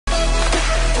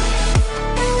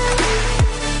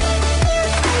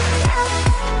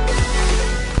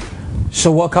So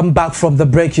welcome back from the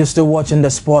break. You're still watching the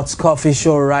Sports Coffee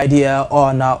Show right here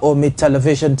on OMY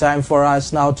television. Time for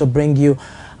us now to bring you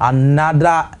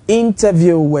another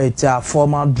interview with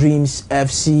former Dreams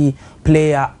FC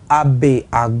player Abe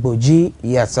Agboji.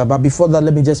 Yes, but before that,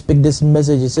 let me just pick this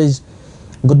message. It says,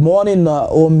 "Good morning,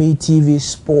 OMY TV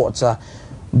Sports.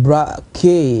 Bra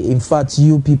K, in fact,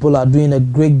 you people are doing a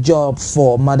great job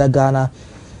for Madagascar.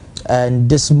 And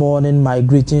this morning, my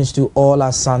greetings to all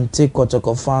Asante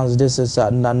Kotoko fans. This is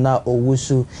Nana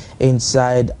Owusu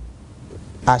inside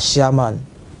Ashaman.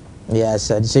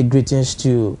 Yes, I say greetings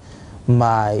to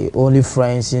my only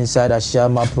friends inside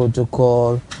Ashama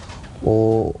Protocol,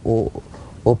 or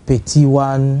Petit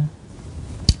One,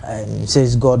 and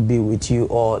says God be with you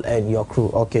all and your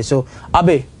crew." Okay, so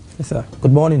Abe. Yes, sir.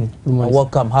 Good morning. Good morning.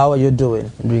 Welcome. How are you doing?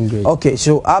 I'm doing great. Okay,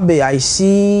 so Abe, I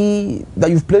see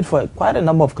that you've played for quite a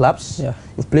number of clubs. Yeah.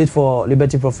 You've played for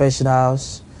Liberty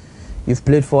Professionals. You've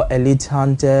played for Elite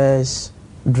Hunters,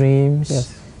 Dreams.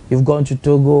 Yes. You've gone to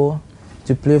Togo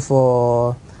to play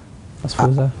for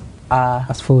Asfosa.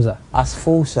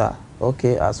 Asfosa.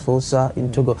 Okay, Asfosa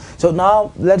in Togo. So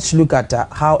now let's look at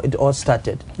how it all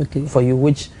started. Okay. For you,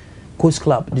 which coast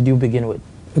club did you begin with?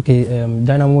 Okay,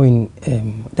 Dynamo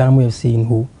FC in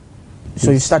Ho.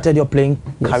 So you started your playing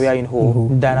career in Ho, in Ho.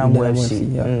 Dynamo FC.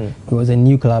 Yeah. It was a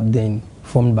new club then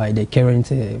formed by the current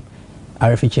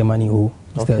RFA chairman in Ho,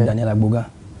 Mr. Daniel Agboga.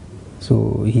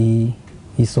 So he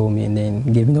saw me and then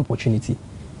gave me the opportunity.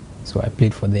 So I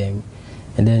played for them,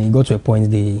 and then it got to a point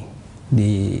they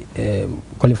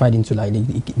qualified into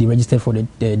they registered for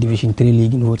the Division 3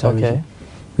 league in Volta region.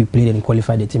 We played and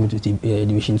qualified the team into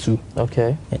Division 2.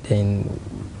 Okay. And then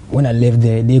when I left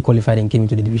there, they qualified and came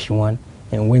into the Division 1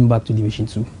 and went back to Division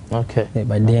 2. Okay.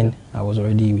 By then, I was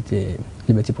already with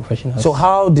Liberty Professionals. So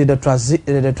how did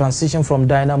the transition from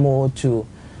Dynamo to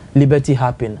Liberty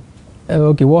happen?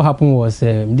 Okay, what happened was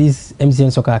this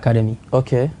MCN Soccer Academy.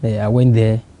 Okay. I went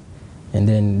there, and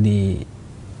then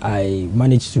I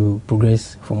managed to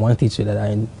progress from one stage to the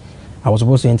other. I was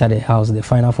supposed to enter the house, the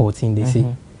final 14, they say.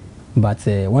 But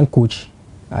one coach,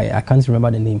 I can't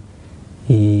remember the name,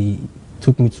 he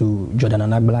took me to Jordan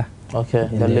Anagbala. Okay,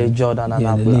 the late Jordan Anagbala.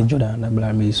 Yeah, the late Jordan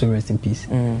Anagbala, may so rest in peace.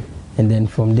 And then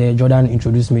from there, Jordan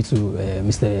introduced me to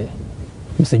Mr.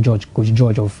 George, Coach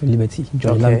George of Liberty,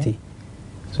 George Lamte.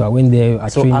 So I went there.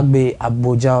 So Abe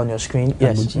Agboja on your screen?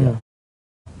 Yes. So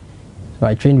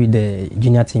I trained with the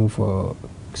junior team for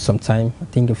some time, I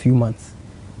think a few months.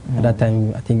 At that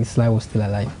time, I think Sly was still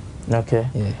alive. Okay.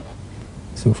 Yeah.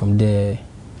 So from there,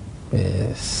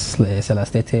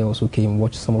 Celestete also came,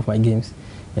 watched some of my games,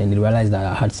 and they realized that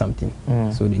I had something.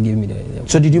 So they gave me the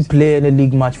So did you play any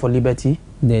league match for Liberty?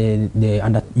 The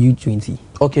under U20.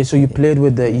 Okay, so you played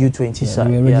with the U20 side.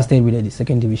 We were registered with the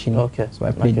second division. Okay. So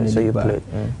I played in the so league, you played.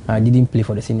 I didn't play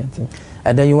for the senior team.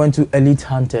 And then you went to Elite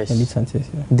Hunters. Elite Hunters,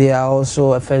 yeah. They are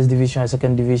also a first division, a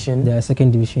second division? They are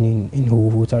second division in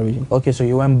Volta region. Okay, so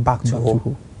you went back to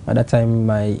Ho. At that time,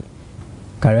 my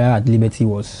career at Liberty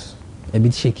was a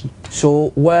bit shaky.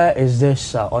 So where is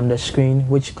this on the screen?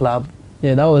 Which club?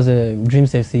 Yeah, that was a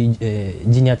Dreams FC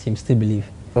junior team, still believe.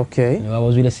 Okay. I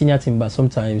was with the senior team, but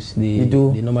sometimes they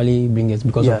normally bring us,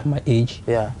 because of my age,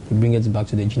 they bring us back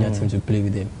to the junior team to play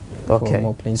with them.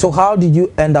 Okay. So how did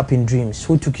you end up in Dreams?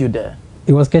 Who took you there?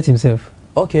 It was Kurt himself.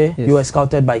 Okay. Yes. You were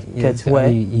scouted by Kurt. Where?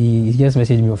 He just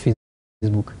messaged me on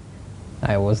Facebook.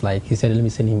 I was like, he said, let me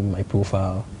send him my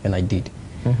profile, and I did.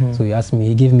 So he asked me,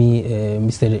 he gave me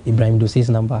Mr. Ibrahim Dossei's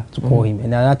number to call him.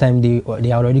 And at that time,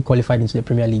 they already qualified into the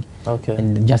Premier League. Okay.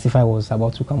 And Justify was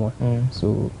about to come on.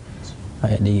 So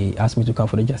they asked me to come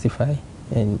for the Justify.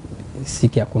 And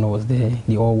Siki Akuna was there.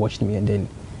 They all watched me, and then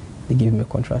they gave me a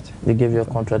contract. They gave you a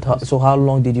contract. So how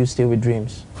long did you stay with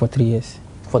Dreams? For 3 years.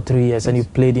 For 3 years. And you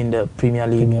played in the Premier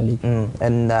League? Premier League.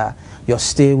 And your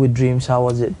stay with Dreams, how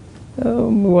was it? It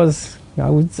was, I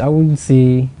wouldn't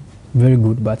say very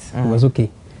good, but it was okay.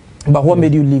 But what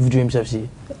made you leave Dreams FC?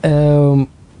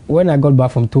 When I got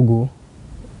back from Togo,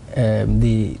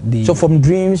 so from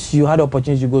Dreams, you had the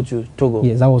opportunity to go to Togo?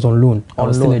 Yes, I was on loan. I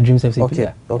was still a Dreams FC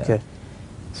player. Okay.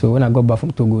 So when I got back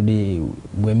from Togo, they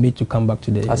were made to come back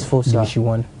to the Division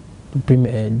 1.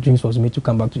 Dreams was made to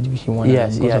come back to Division 1.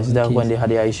 Yes, that's when they had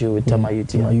the issue with Tama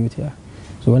Youth.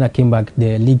 So when I came back,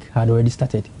 the league had already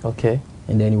started. Okay.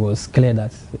 And then it was clear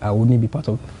that I wouldn't be part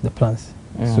of the plans.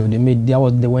 So that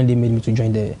was when they made me to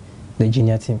join the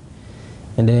junior team.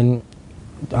 And then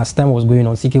as time was going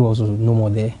on, CK was no more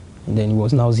there. And then it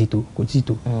was now Zito, Coach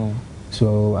Zito.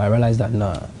 So I realized that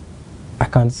I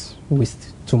can't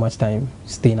waste too much time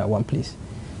staying at one place.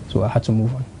 So I had to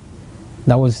move on.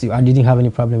 That was, I didn't have any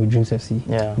problem with Dreams FC.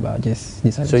 Yeah. But I just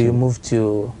decided So you moved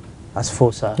to as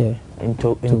Fosa in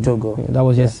Togo. Yeah, that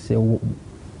was just a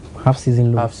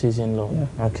half-season loan. Half-season loan.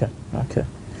 Yeah. Okay.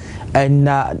 And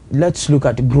let's look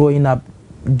at growing up.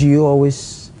 Do you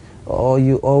always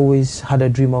had a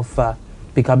dream of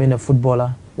becoming a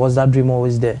footballer? Was that dream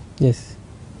always there? Yes,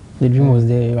 the dream was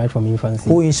there right from infancy.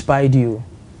 Who inspired you?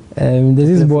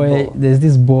 There's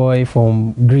this boy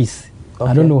from Greece.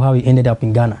 I don't know how he ended up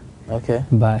in Ghana. Okay.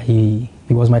 But he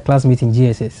was my classmate in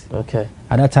GSS. Okay.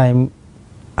 At that time,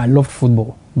 I loved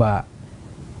football, but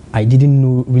I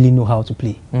didn't really know how to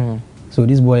play. So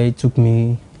this boy took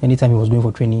me, anytime he was going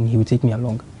for training, he would take me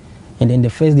along. And then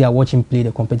the first day I watched him play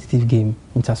the competitive game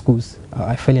inter-schools,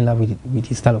 I fell in love with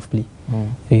his style of play.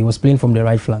 He was playing from the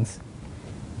right flanks.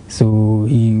 So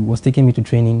he was taking me to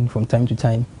training from time to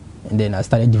time. And then I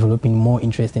started developing more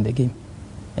interest in the game.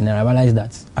 And then I realized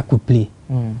that I could play.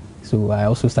 So I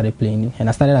also started playing. And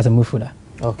I started as a midfielder.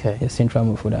 Okay. A central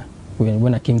midfielder.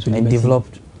 When I came to Liberty. And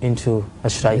developed into a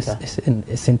striker?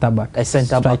 A centre back. A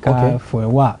centre back, okay. For a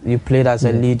while. You played as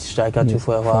a lead striker too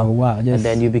for a while? For a while, yes. And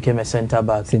then you became a centre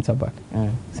back? Centre back.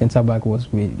 Centre back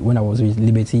was when I was with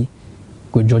Liberty.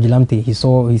 Coach George Lamte, he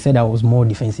said I was more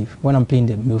defensive. When I'm playing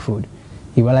the midfield,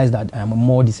 he realized that I'm a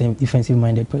more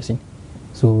defensive-minded person.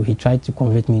 So he tried to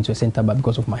convert me into a centre back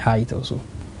because of my height also.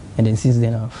 And then since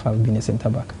then, I've been a centre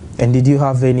back. And did you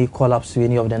have any call-ups to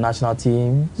any of the national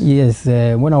teams? Yes,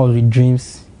 when I was with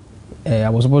Dreams, I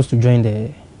was supposed to join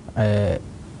the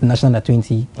National Under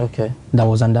 20. Okay. That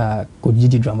was under Coach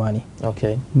Gigi Dramani.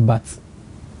 Okay. But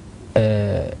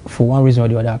for one reason or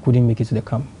the other, I couldn't make it to the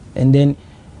camp. And then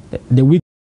the week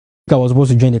I was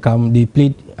supposed to join the camp, they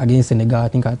played against Senegal, I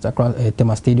think at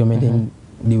Tema Stadium, and then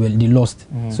they lost.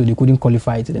 So they couldn't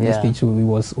qualify to the next stage, so it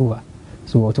was over.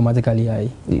 So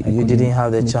automatically you didn't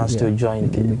have the chance to join.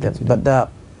 But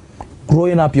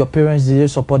growing up, your parents, did they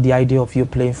support the idea of you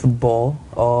playing football,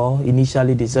 or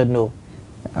initially they said no?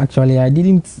 Actually, I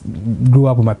didn't grow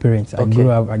up with my parents. I grew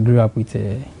up with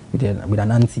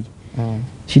an auntie.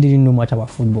 She didn't know much about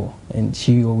football, and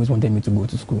she always wanted me to go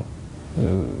to school.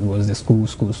 It was the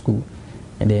school.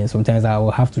 And then sometimes I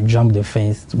will have to jump the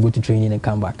fence to go to training and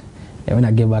come back. And when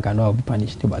I get back, I know I'll be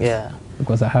punished. But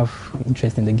because I have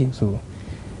interest in the game, so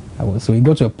it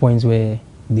got to a point where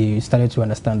they started to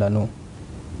understand that no,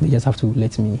 they just have to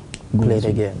let me go play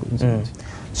the game.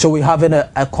 So we're having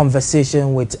a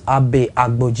conversation with Abe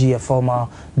Agboji, a former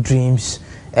Dreams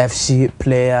FC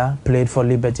player, played for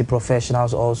Liberty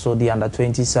Professionals, also the under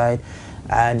 20 side,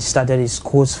 and started his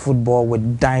course football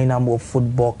with Dynamo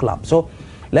Football Club. So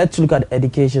let's look at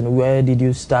education. Where did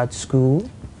you start school?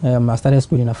 I started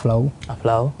school in Aflau.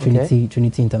 Aflau,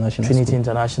 Trinity International. Trinity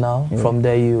International. Yeah. From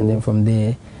there you... And then from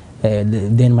there,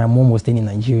 then my mom was staying in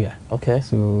Nigeria. Okay.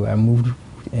 So I moved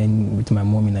with my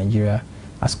mom in Nigeria.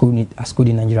 I schooled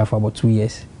in Nigeria for about 2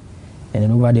 years. And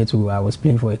then over there too, I was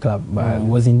playing for a club, but it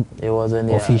wasn't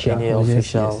official.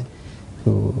 Official.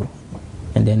 So,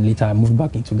 and then later I moved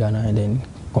back into Ghana and then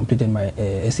completed my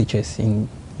SHS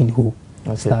in Ho.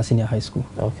 Star Senior High School.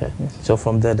 Okay. Yes. So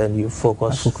from there then you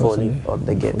focus fully on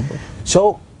the game.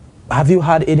 So have you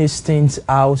had any stints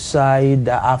outside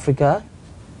Africa?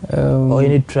 Or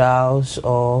any trials?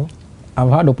 Or I've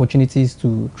had opportunities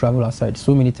to travel outside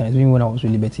so many times, even when I was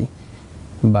with Liberty.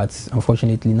 But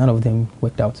unfortunately none of them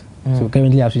worked out. So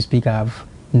currently as we speak, I've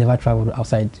never traveled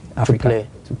outside Africa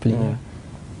to play.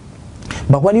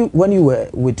 But when you were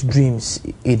with Dreams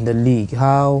in the league,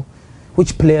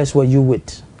 which players were you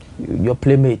with? Your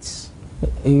playmates?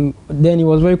 Then it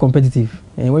was very competitive,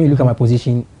 and when you look at my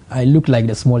position, I looked like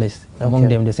the smallest among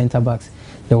them, the centre backs.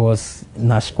 There was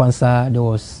Nash Kwanzaa, there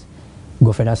was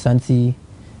Gofeda Santi,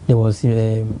 there was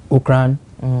Okran,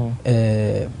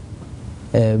 and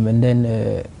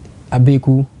then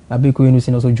Abeku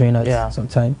Inusin also joined us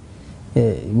sometime.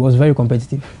 It was very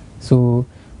competitive. So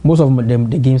most of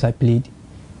the games I played,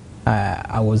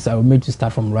 I was made to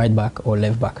start from right back or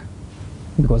left back,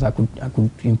 because I could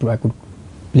improve. I could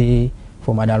play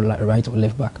from either right or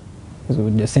left back. So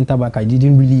the centre back, I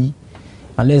didn't really,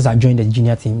 unless I joined the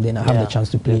junior team, then I have the chance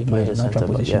to play my natural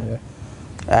position.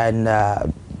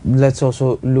 And let's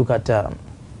also look at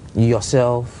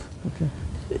yourself. Okay.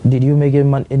 Did you make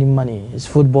any money? Is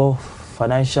football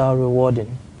financial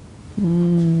rewarding?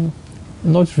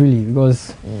 Not really,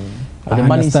 because the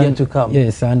money is yet to come.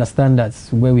 Yes, I understand that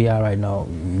where we are right now,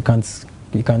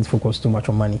 you can't focus too much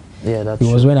on money. Yeah, that's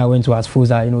true. When I went to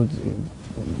Asfosa,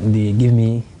 they gave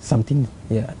me something.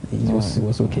 Yeah, it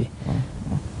was okay.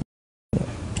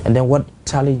 And then what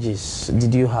challenges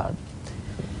did you have?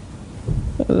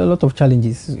 A lot of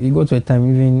challenges. You go to a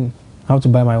time, even how to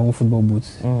buy my own football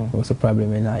boots was a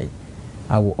problem, and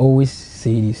I will always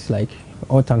say this, like,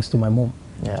 all thanks to my mom.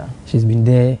 Yeah. She's been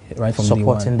there right from day one.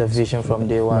 Supporting the vision from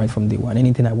day one. Right from day one.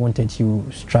 Anything I wanted, she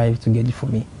would strive to get it for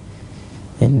me.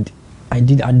 And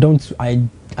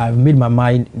I've made my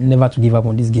mind never to give up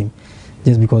on this game,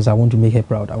 just because I want to make her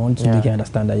proud. I want to make her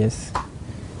understand that yes,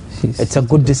 it's a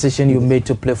good decision you made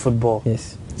to play football.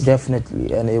 Yes,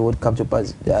 definitely, and it would come to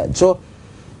pass. So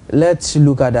let's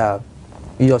look at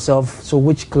yourself. So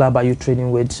which club are you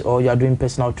training with, or you are doing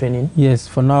personal training? Yes,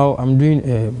 for now I'm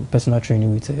doing personal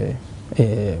training with a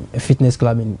fitness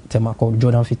club in Tema called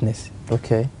Jordan Fitness.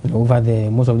 Okay. Over there,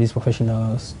 most of these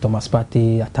professionals, Thomas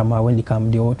Partey, Atama, when they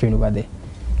come, they all train over there.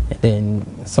 And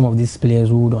then some of these players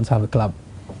who don't have a club,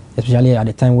 especially at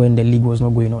the time when the league was not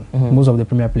going on, most of the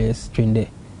Premier players train there.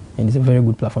 And it's a very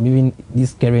good platform. Even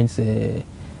this current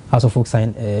House of Folk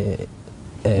signed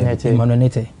Emmanuel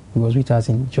Nete, who was with us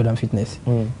in Jordan Fitness.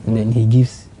 And then he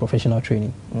gives professional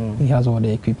training. He has all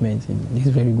the equipment. And he's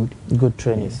very good. Good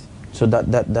training. Yes. So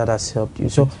that has helped you.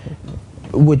 So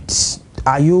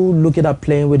are you looking at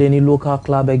playing with any local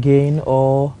club again,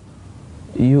 or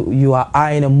you are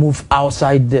eyeing a move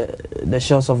outside the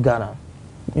shores of Ghana?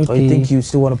 Okay. Or you think you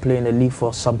still want to play in the league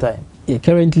for some time? Yeah,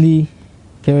 currently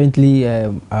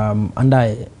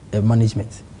under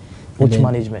management. Which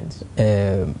management?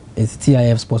 It's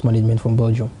TIF Sports Management from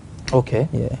Belgium. Okay.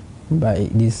 Yeah, by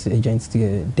this agent,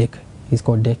 Deck. He's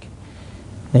called Deck.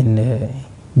 And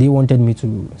they wanted me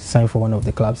to sign for one of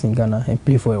the clubs in Ghana and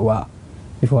play for a while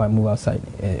before I move outside,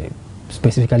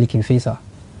 specifically King Faisal.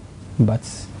 But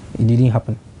it didn't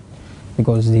happen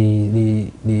because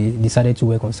they decided to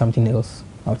work on something else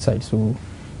outside. So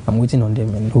I'm waiting on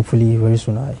them, and hopefully very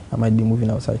soon I might be moving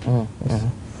outside. Yes.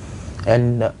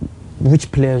 And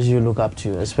which players you look up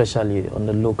to, especially on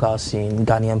the local scene,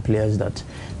 Ghanaian players that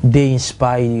they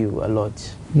inspire you a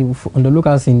lot? On the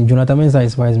local scene, Jonathan Mensah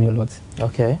inspires me a lot.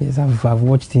 Okay. Yes, I've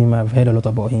watched him. I've heard a lot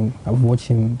about him. I've watched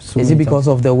him. Is it because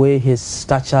of the way his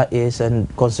stature is,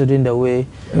 and considering the way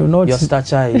your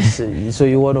stature is, so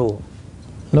you want to?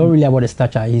 Not really about the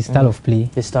stature. His style of play.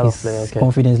 His style of play. Okay.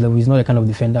 Confidence level. He's not the kind of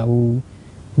defender who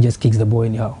just kicks the ball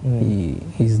anyhow.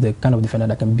 He's the kind of defender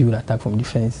that can build attack from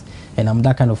defense, and I'm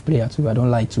that kind of player too. I don't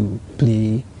like to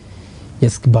play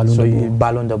just ballon the ball. So you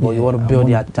ballon the ball. Yeah, you want to build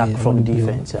the attack from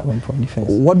defense. From defense.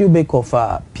 What do you make of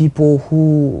people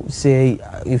who say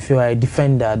if you are a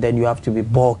defender, then you have to be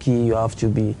bulky, you have to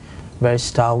be very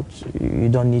stout, you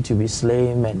don't need to be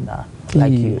slim and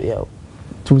like you? Yeah.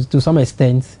 To some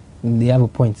extent, they have a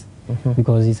point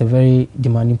because it's a very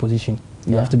demanding position.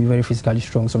 You have to be very physically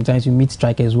strong. Sometimes you meet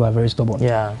strikers who are very stubborn.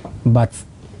 Yeah. But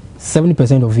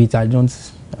 70% of it, I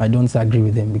don't agree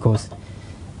with them, because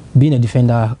being a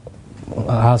defender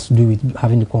has to do with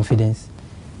having the confidence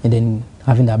and then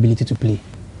having the ability to play.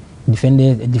 A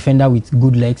defender with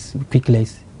good legs, quick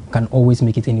legs, can always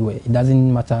make it anywhere. It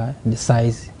doesn't matter the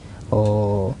size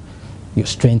or your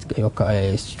strength,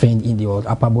 strength in your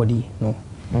upper body. No.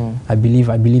 I believe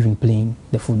in playing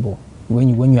the football.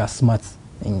 When you are smart.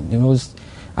 And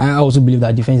I also believe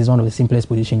that defense is one of the simplest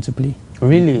positions to play.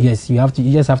 Really? Yes, you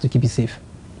just have to keep it safe.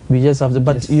 We just have to,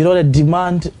 but you know the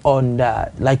demand on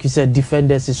like you said,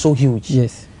 defenders is so huge.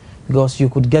 Yes. Because you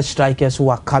could get strikers who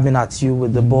are coming at you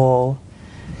with the ball.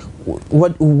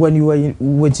 When you were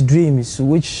with Dreams,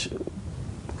 which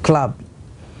club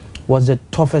was the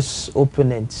toughest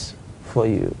opponent for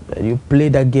you? You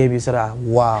played that game, you said,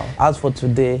 wow. As for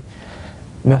today,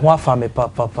 it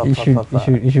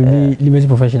should be Liberty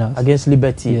Professionals. Against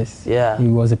Liberty. Yes. Yeah. It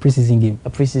was a preseason game.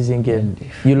 A preseason game.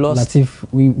 You lost. Latif,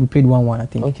 we played 1-1, I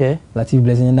think. Okay. Latif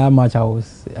Blessing. In that match, I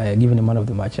was given the man of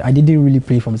the match. I didn't really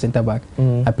play from centre back.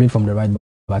 I played from the right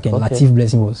back, and Latif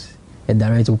Blessing was a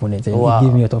direct opponent, and he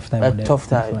gave me a tough time. A tough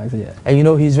time. Yeah. And you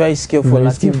know he's very skillful. Very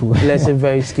skillful. Blessing,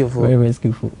 very skillful. Very, very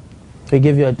skillful. He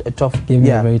gave you a tough. Gave me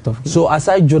a very tough game. So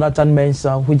aside Jonathan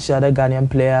Mensah, which other Ghanaian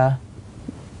player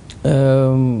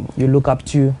you look up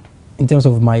to in terms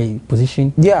of my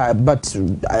position? Yeah, but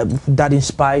that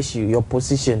inspires you, your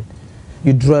position.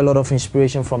 You draw a lot of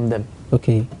inspiration from them.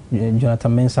 Okay,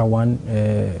 Jonathan Mensah one.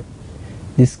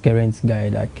 This current guy,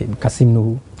 like Kasim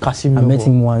Nuhu. I met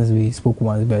him once, we spoke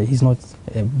once, but he's not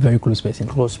a very close person.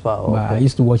 Close pal. Okay. But I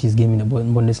used to watch his game in the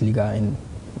Bundesliga, and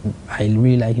I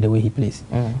really like the way he plays.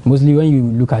 Mostly when you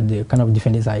look at the kind of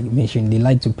defenders I mentioned, they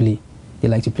like to play. They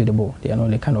like to play the ball. They are not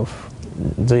the kind of...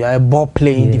 So you're a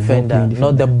ball-playing defender,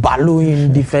 not the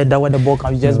ballooing defender. When the ball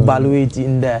comes, you just balloo it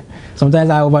in there. Sometimes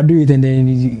I overdo it and then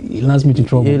it lands me to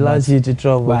trouble. It lands you to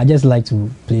trouble. But I just like to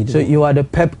play the ball. You are the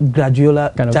Pep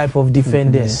Guardiola type of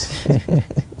defenders.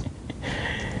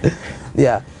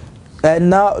 Yeah.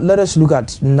 And now let us look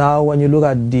at, now when you look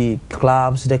at the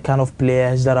clubs, the kind of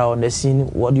players that are on the scene,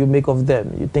 what do you make of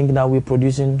them? You think now we're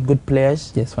producing good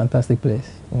players? Yes, fantastic players,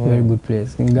 very good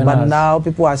players. But now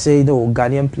people are saying, oh,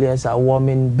 Ghanaian players are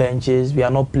warming benches. We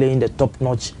are not playing the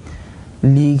top-notch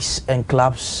leagues and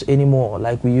clubs anymore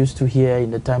like we used to hear in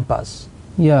the time past.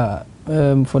 Yeah,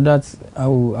 for that, I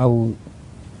will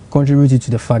contribute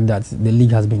to the fact that the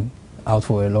league has been out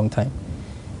for a long time.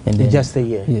 And then, just a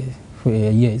year? Yeah. For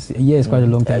a year is quite a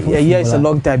long time. A year is a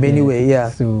long time anyway, yeah.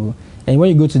 So, and when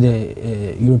you go to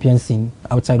the European scene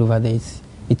outside over there,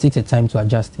 it takes a time to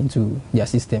adjust into their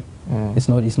system. It's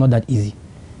not that easy.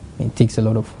 It takes a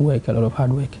lot of work, a lot of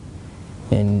hard work.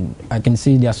 And I can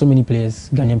see there are so many players,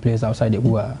 Ghanaian players outside there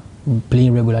who are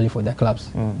playing regularly for their clubs.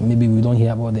 Maybe we don't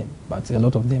hear about them, but a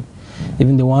lot of them,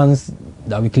 even the ones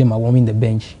that we claim are warming the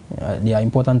bench, they are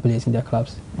important players in their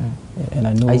clubs. And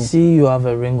I know. I see you have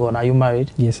a ring on. Are you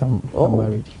married? Yes, I'm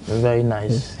married. Very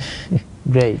nice. Yes.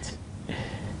 Great.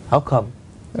 How come?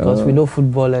 Because we know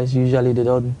footballers usually they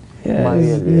don't marry.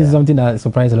 This is something that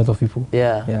surprised a lot of people.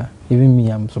 Yeah. Even me,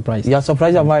 I'm surprised. You're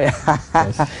surprised you're married?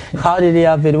 Yes. How did it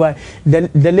happen? Why?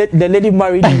 The lady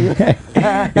married you?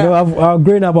 You know, I've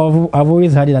grown up. I've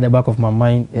always had it at the back of my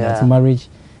mind that marriage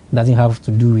doesn't have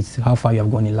to do with how far you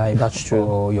have gone in life. That's true.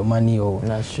 Or your money, or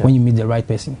when you meet the right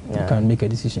person, you can make a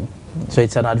decision. So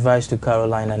it's an advice to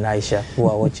Caroline and Aisha who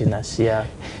are watching us. Yeah.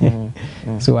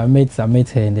 So I met her,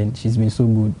 and then she's been so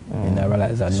good, and I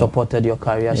realized that supported your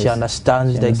career. Yes. She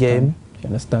understands the game. She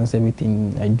understands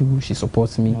everything I do. She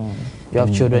supports me. You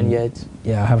have children yet?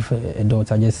 Yeah, I have a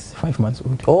daughter, just 5 months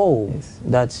old. Oh,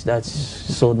 yes. That's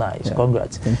so nice. Yeah.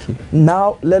 Congrats. Thank you.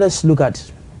 Now let us look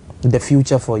at the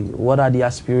future for you. What are the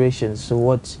aspirations? So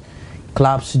what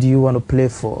clubs do you want to play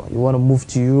for? You want to move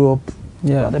to Europe?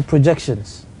 Yeah. What are the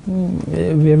projections?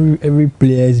 Every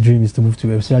player's dream is to move to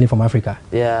Europe, especially from Africa.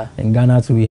 Yeah. In Ghana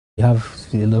too, we have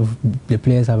the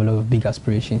players have a lot of big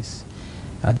aspirations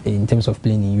in terms of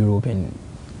playing in Europe and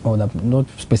all that. Not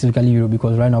specifically Europe,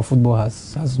 because right now football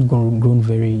has grown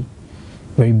very,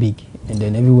 very big, and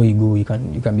then everywhere you go, you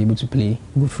can be able to play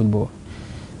good football.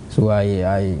 So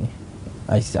I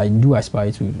do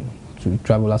aspire to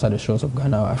travel outside the shores of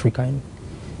Ghana or Africa and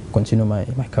continue my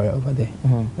career over there.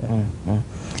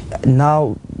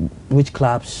 Now, which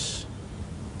clubs?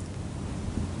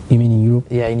 You mean in Europe?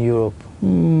 Yeah, in Europe.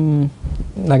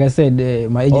 Like I said,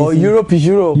 my agency... Oh, Europe is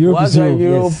Europe. Europe is Europe.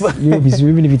 Yes. Europe is,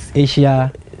 even if it's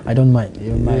Asia, I don't mind.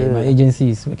 My agency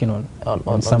is working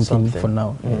on something for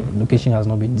now. Location has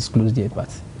not been disclosed yet, but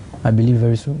I believe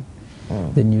very soon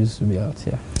the news will be out.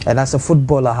 Yeah. And as a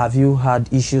footballer, have you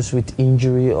had issues with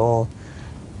injury, or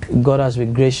God has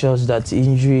been gracious that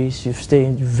injuries you've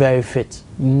stayed very fit?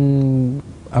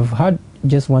 I've had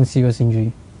just one serious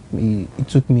injury. It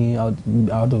took me out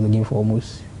of the game for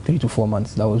almost 3 to 4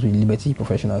 months. That was with Liberty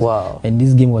Professionals. Wow. And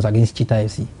this game was against Cheetah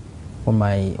FC on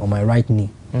my right knee.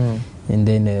 And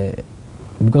then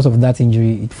because of that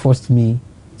injury, it forced me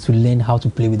to learn how to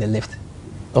play with the left.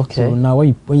 Okay. So now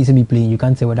when you see me playing, you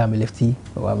can't tell whether I'm a lefty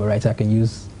or I'm a righty. I can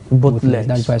use both legs.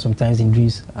 That's why sometimes in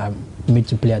injuries I'm made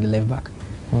to play at the left back.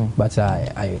 But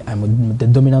the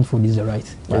dominant foot is the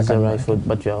right. That's the right foot,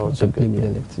 but you're also play with the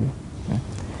left too.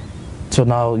 So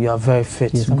now you are very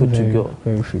fit, yes, good to go.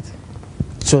 Very fit.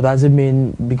 So does it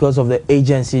mean because of the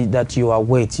agency that you are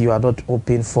with, you are not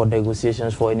open for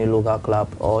negotiations for any local club,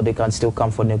 or they can still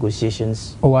come for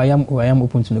negotiations? Oh, I am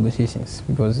open to negotiations,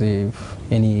 because if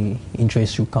any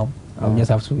interest should come, I'll just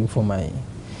have to inform my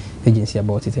agency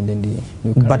about it, and then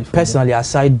they But personally,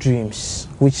 aside Dreams,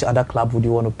 which other club would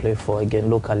you want to play for again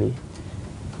locally?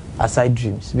 Aside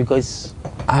Dreams, because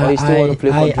I still want to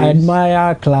play for Dreams. I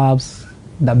admire clubs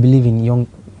that believe in young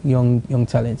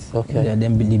talents. Okay. They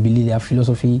believe their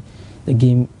philosophy, the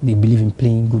game. They believe in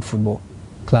playing good football.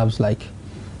 Clubs like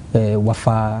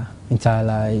Wafa,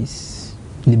 Interlies,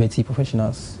 Liberty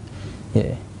Professionals.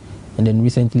 Yeah. And then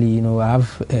recently, I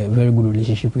have a very good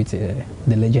relationship with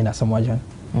the legend Asamoah.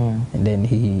 And then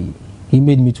he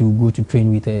made me to go to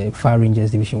train with Far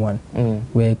Rangers Division 1,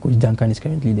 where Coach Duncan is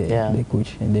currently the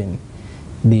coach. And then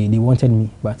they wanted me,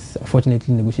 but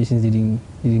unfortunately negotiations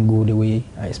didn't go the way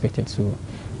I expected, so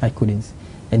I couldn't.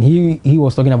 And he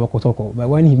was talking about Kotoko, but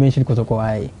when he mentioned Kotoko,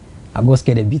 I got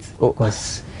scared a bit,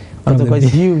 because Kotoko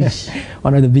is huge,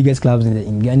 one of the biggest clubs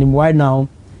in Ghana. And right now,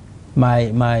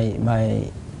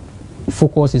 my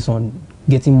focus is on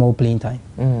getting more playing time,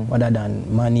 rather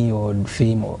than money or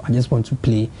fame. Or I just want to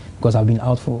play, because I've been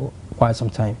out for quite some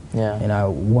time, and I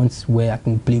want where I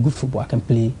can play good football. I can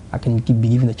be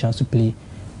given the chance to play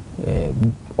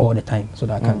all the time, so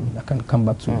that I can come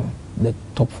back to the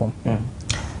top form.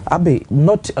 Abe,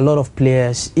 not a lot of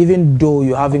players, even though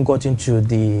you haven't gotten to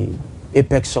the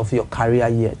apex of your career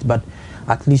yet, but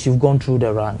at least you've gone through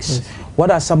the ranks. Yes.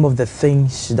 What are some of the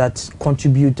things that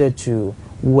contributed to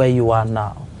where you are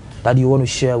now that you want to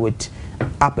share with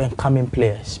up and coming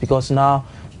players? Because now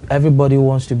everybody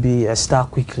wants to be a star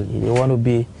quickly. They want to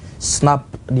be snap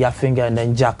their finger and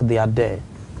then jack, they are there.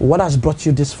 What has brought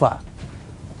you this far?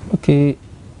 Okay,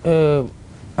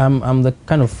 I'm the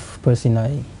kind of person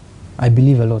I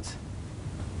believe a lot.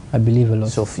 I believe a lot.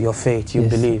 So your faith, you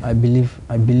yes, believe?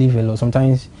 I believe a lot.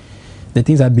 Sometimes the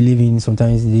things I believe in,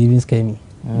 sometimes they even scare me.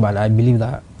 But I believe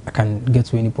that I can get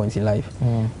to any point in life.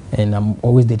 And I'm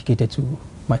always dedicated to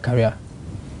my career.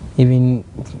 Even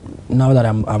now that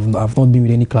I've not been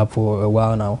with any club for a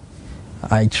while now,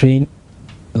 I train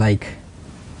like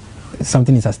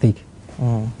something is at stake.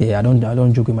 Yeah, I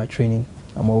don't joke with my training.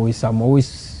 I'm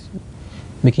always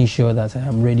making sure that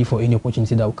I'm ready for any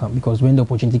opportunity that will come, because when the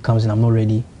opportunity comes and I'm not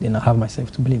ready, then I have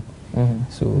myself to blame.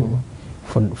 So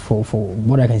for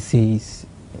what I can say is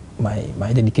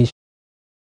my dedication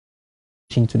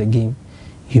to the game,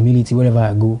 humility. Wherever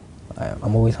I go,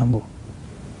 I'm always humble.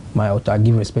 I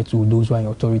give respect to those who are in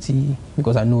authority,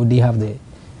 because I know they have the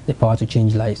power to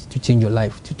change lives, to change your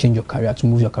life, to change your career, to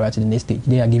move your career to the next stage.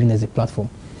 They are giving us a platform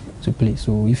to play.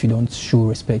 So if you don't show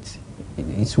respect,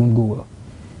 it won't go well.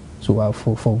 So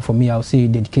for me, I'll say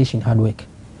dedication, hard work,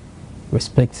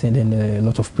 respect, and then a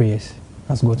lot of prayers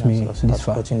has got me this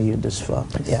far. Gotten you this far.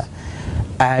 Yes. Yeah.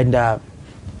 And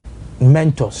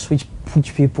mentors, which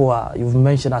people are? You've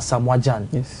mentioned Asamoah Gyan.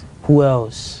 Yes. Who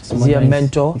else? Is he a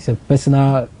mentor? He's a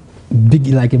personal,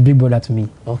 like a big brother to me.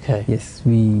 Okay. Yes.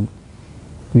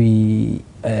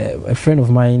 A friend of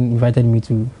mine invited me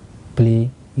to play.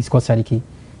 He's called Sadiki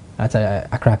at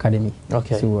Accra Academy.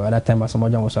 Okay. So at that time, Asamoah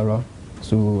Gyan was around.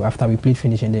 So after we played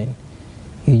finish, and then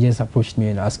he just approached me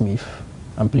and asked me if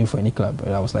I'm playing for any club.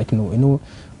 And I was like, no. You know,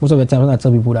 most of the time when I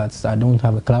tell people that I don't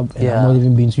have a club and I've not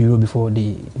even been to Europe before,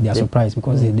 they are surprised,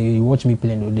 because they watch me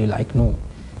play and they're like, no,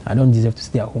 I don't deserve to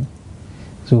stay at home.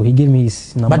 So he gave me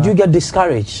his number. But you get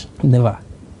discouraged? Never.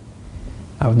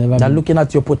 I've never been. Looking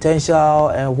at your potential,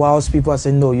 and whilst people are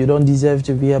saying, no, you don't deserve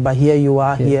to be here, but here you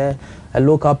are, here, a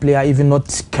local player, even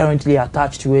not currently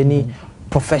attached to any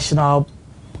professional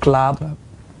club.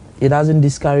 It doesn't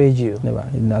discourage you? Never.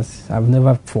 I've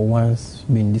never for once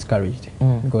been discouraged,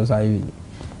 because I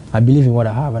believe in what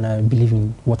I have, and I believe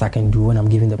in what I can do when I'm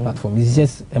given the platform. It's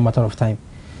just a matter of time.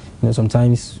 You know,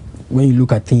 sometimes when you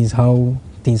look at things, how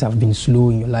things have been slow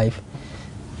in your life,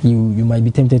 you might be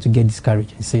tempted to get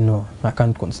discouraged and say, no, I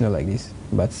can't continue like this.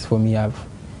 But for me,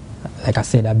 like I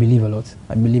said, I believe a lot.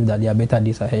 I believe that there are better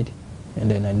days ahead, and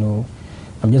then I know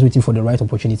I'm just waiting for the right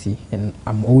opportunity, and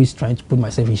I'm always trying to put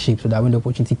myself in shape so that when the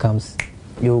opportunity comes,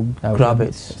 you grab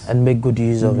it and make good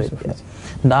use of it.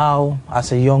 Now,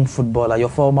 as a young footballer, your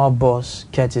former boss,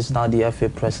 Kurt, is now the FA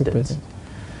president.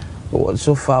 Well,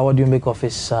 so far, what do you make of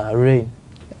his reign?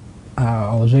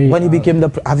 I was very. When he became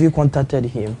have you contacted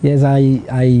him? Yes,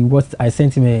 I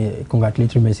sent him a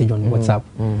congratulatory message on WhatsApp,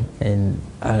 and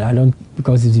I don't,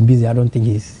 because he's been busy, I don't think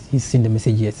he's seen the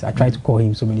message yet. I tried to call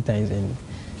him so many times, and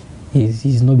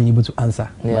he's not been able to answer.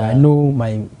 But I know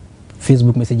my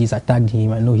Facebook messages, I tagged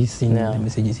him. I know he's seen the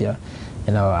messages here,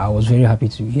 and I was very happy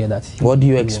to hear that. What do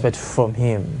you expect from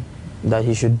him that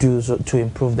he should do to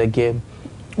improve the game?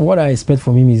 What I expect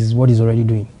from him is what he's already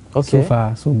doing. Okay. So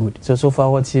far, so good. So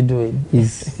far, what's he doing?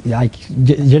 He's like,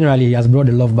 generally, he has brought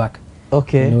the love back.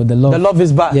 Okay. You know, the love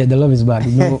is back. Yeah, the love is back.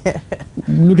 You know,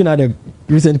 looking at the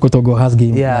recent Kotogo House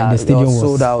game, like the stadium was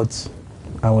sold out.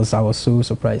 I was so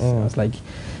surprised. I was like,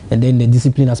 and then the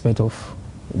discipline aspect of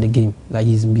the game, like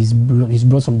he's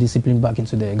brought some discipline back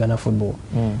into the Ghana football.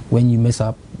 When you mess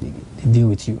up, they deal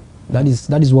with you. That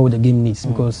is what the game needs,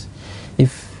 because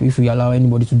if we allow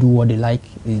anybody to do what they like,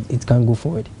 it can't go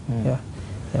forward. Yeah.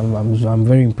 I'm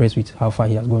very impressed with how far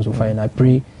he has gone so far, and I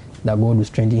pray that God will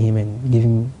strengthen him and give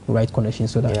him the right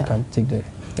connections so that he can take the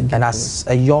game. And as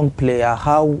a young player,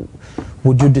 how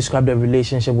would you describe the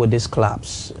relationship with these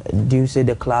clubs? Do you say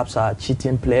the clubs are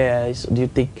cheating players? Do you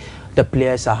think the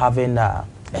players are having a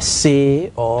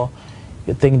say, or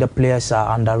you think the players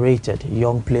are underrated,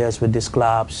 young players with these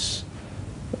clubs?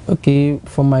 Okay,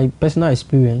 from my personal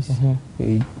experience,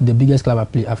 the biggest club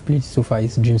I've played so far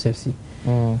is Dreams FC.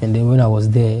 And then when I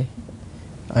was there,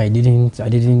 I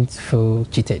didn't feel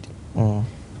cheated.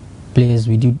 Players,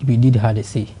 we did have a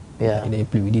say. Yeah,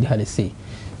 we did have a say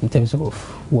in terms of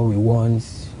what we want.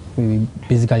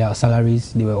 Basically, our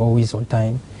salaries, they were always on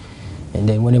time. And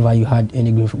then whenever you had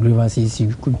any grievances,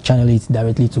 you could channel it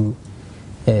directly to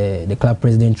the club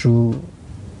president through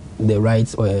the right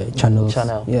channels.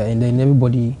 Yeah, and then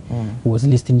everybody was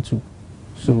listening to.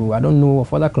 So I don't know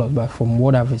of other clubs, but from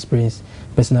what I've experienced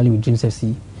personally with Dreams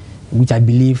FC, which I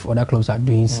believe other clubs are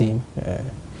doing same.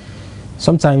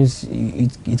 Sometimes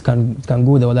it can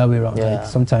go the other way around. Like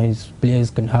sometimes players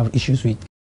can have issues with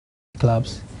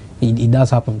clubs. It does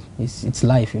happen. It's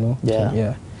life, you know. Yeah. So,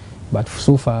 yeah. But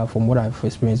so far, from what I've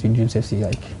experienced with Dreams FC,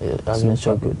 like that's been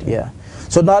so good. Yeah.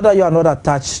 So now that you are not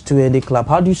attached to any club,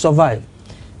 how do you survive?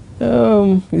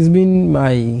 It's been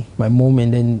my mom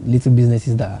and then little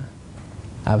businesses that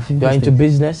I've invested. You're into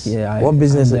business? Yeah. What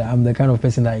business? I'm the kind of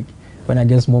person like when I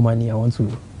get more money, I want to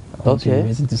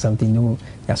invest into something. You know,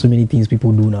 there are so many things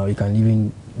people do now. You can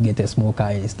even get a small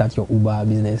car and start your Uber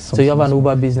business. So you have an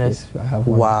Uber business? Yes, I have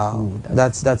one. Wow,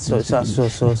 that's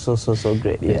so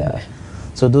great. Yeah.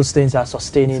 So those things are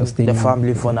sustaining the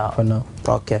family for now. For now.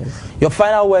 Okay. Yes. Your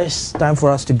final words. Time for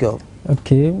us to go.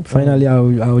 Okay. Finally, I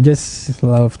would just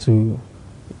love to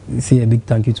say a big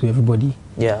thank you to everybody.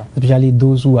 Yeah. Especially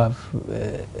those who have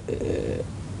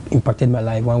impacted my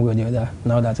life one way or the other.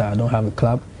 Now that I don't have a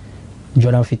club,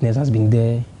 Jordan Fitness has been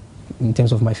there in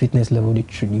terms of my fitness level. It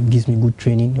gives me good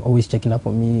training, always checking up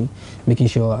on me, making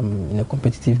sure I'm in a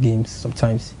competitive games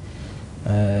sometimes.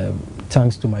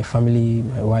 Thanks to my family,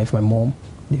 my wife, my mom.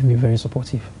 They've been very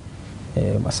supportive.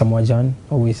 Asamoah Jan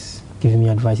always giving me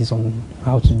advices on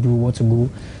how to do, what to go,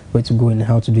 where to go, and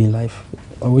how to do in life.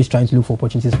 Always trying to look for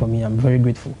opportunities for me. I'm very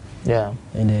grateful. Yeah.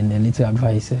 And then a little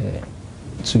advice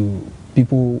to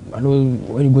people. I know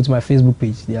when you go to my Facebook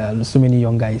page, there are so many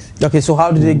young guys. Okay, so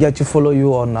how did they get to follow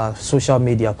you on social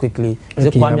media quickly? Is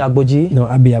it Kwame Agboji? No,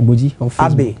 Abe Agboji on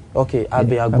Facebook. Abe, okay,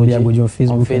 Abe yeah, Agboji. Abe Agboji on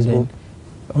Facebook. On Facebook.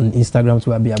 On Instagram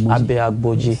to Abe Agboji. Abe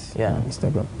Agboji, yes, yeah. On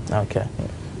Instagram. Okay. Yeah.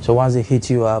 So once they hit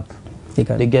you up,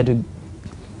 they get to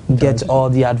get all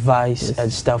the advice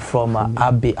and stuff from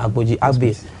Abe Agboji.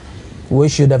 Abe,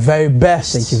 wish you the very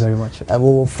best. Thank you very much. And we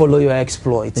will follow your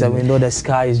exploits. Amen. And we know the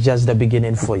sky is just the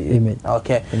beginning for you. Amen.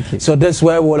 Okay. Thank you. So this is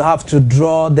where we'll have to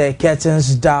draw the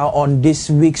curtains down on this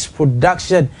week's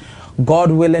production. God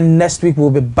willing, next week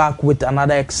we'll be back with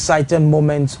another exciting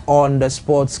moment on the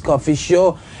Sports Coffee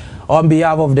Show. On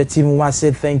behalf of the team, we want to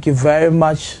say thank you very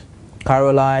much,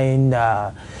 Caroline,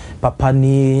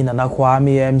 Papani,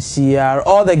 Nanakwami, MCR,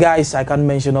 all the guys. I can't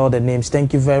mention all the names.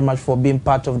 Thank you very much for being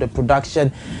part of the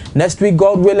production. Next week,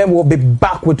 God willing, we'll be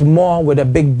back with more, with a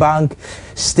big bang.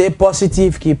 Stay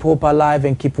positive, keep hope alive,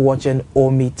 and keep watching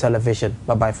OMY Television.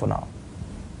 Bye-bye for now.